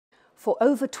For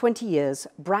over 20 years,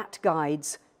 Bradt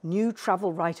Guide's New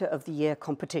Travel Writer of the Year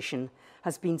competition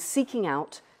has been seeking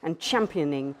out and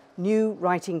championing new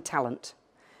writing talent.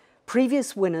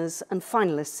 Previous winners and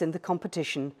finalists in the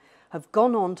competition have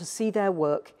gone on to see their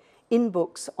work in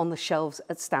books on the shelves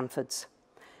at Stanford's.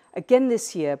 Again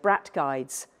this year, Bradt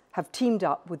Guides have teamed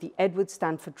up with the Edward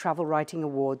Stanford Travel Writing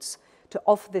Awards to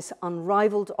offer this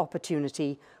unrivaled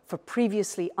opportunity for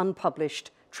previously unpublished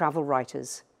travel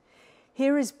writers.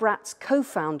 Here is Bradt's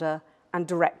co-founder and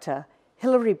director,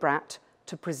 Hilary Bradt,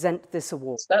 to present this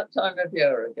award. It's that time of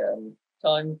year again,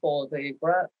 time for the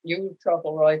Bradt New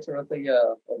Travel Writer of the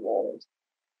Year award.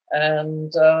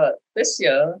 And this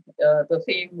year, the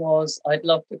theme was, I'd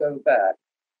love to go back.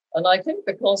 And I think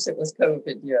because it was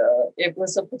COVID year, it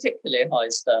was a particularly high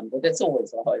standard. It's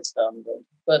always a high standard,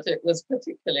 but it was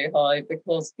particularly high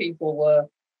because people were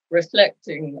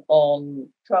reflecting on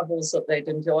travels that they'd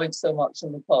enjoyed so much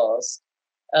in the past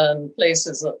and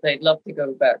places that they'd love to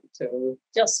go back to,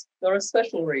 just for a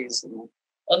special reason.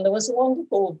 And there was a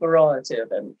wonderful variety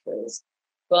of entries,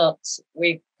 but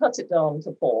we cut it down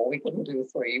to 4. We couldn't do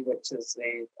 3, which is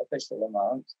the official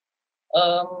amount.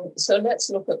 So let's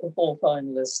look at the 4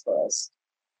 finalists first.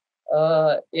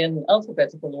 In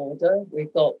alphabetical order,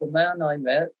 we've got The Man I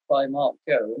Met by Mark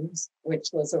Jones, which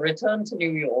was a return to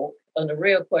New York and a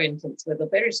reacquaintance with a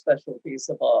very special piece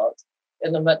of art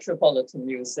in the Metropolitan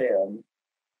Museum.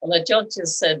 And the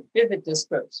judges said vivid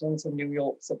descriptions of New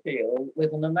York's appeal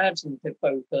with an imaginative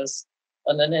focus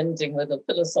and an ending with a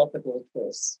philosophical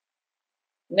twist.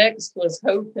 Next was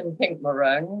Hope in Pink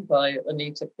Meringue by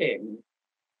Anita King.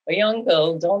 A young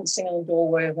girl dancing in the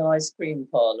doorway of an ice cream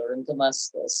parlor in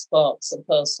Damascus sparks a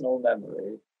personal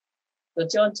memory. The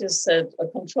judges said a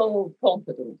controlled,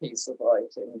 confident piece of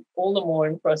writing, all the more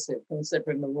impressive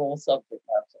considering the raw subject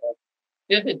matter.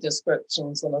 Vivid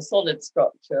descriptions and a solid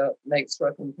structure makes for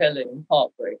a compelling,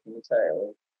 heartbreaking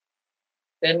tale.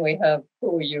 Then we have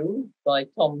Who Are You by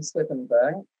Tom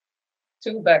Swithenbank.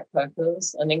 2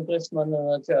 backpackers, an Englishman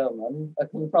and a German, are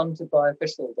confronted by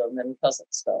officialdom in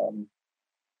Kazakhstan.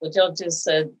 The judges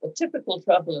said a typical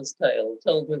traveler's tale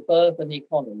told with verve and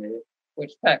economy,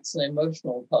 which packs an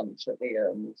emotional punch at the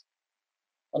end.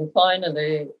 And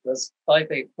finally, there's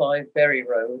 585 Berry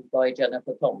Road by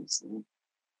Jennifer Thompson.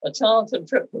 A childhood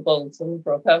trip to Bolton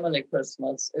for a family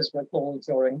Christmas is recalled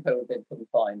during COVID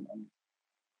confinement.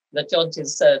 The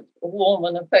judges said a warm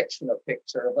and affectionate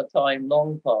picture of a time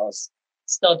long past,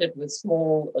 studded with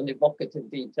small and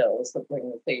evocative details that bring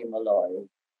the theme alive.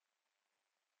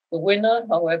 The winner,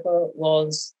 however,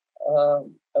 was a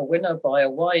winner by a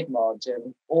wide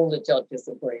margin. All the judges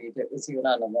agreed it was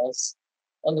unanimous.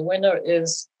 And the winner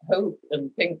is Hope in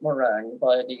Pink Meringue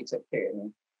by Anita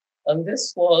King. And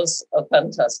this was a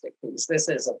fantastic piece. This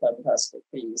is a fantastic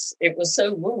piece. It was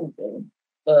so moving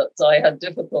that I had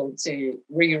difficulty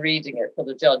rereading it for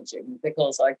the judging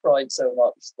because I cried so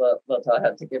much that I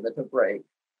had to give it a break.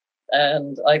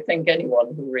 And I think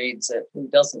anyone who reads it, who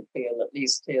doesn't feel at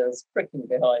least tears pricking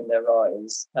behind their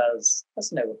eyes, has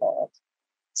no heart.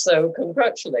 So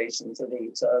congratulations,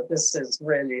 Anita. This is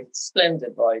really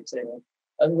splendid writing.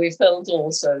 And we felt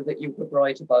also that you could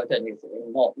write about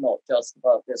anything, not just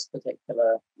about this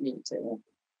particular meeting.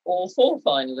 All 4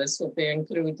 finalists will be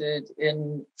included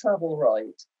in Travel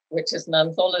Write, which is an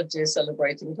anthology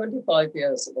celebrating 25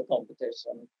 years of the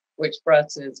competition, which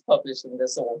Bradt is publishing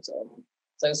this autumn.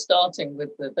 So starting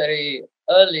with the very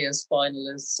earliest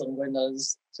finalists and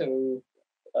winners to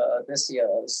this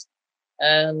year's.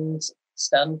 And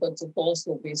Stanford's, of course,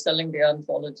 will be selling the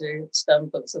anthology.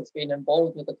 Stanford's has been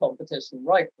involved with the competition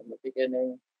right from the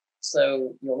beginning.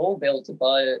 So you'll all be able to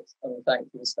buy it. And thank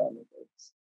you,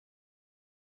 Stanford's.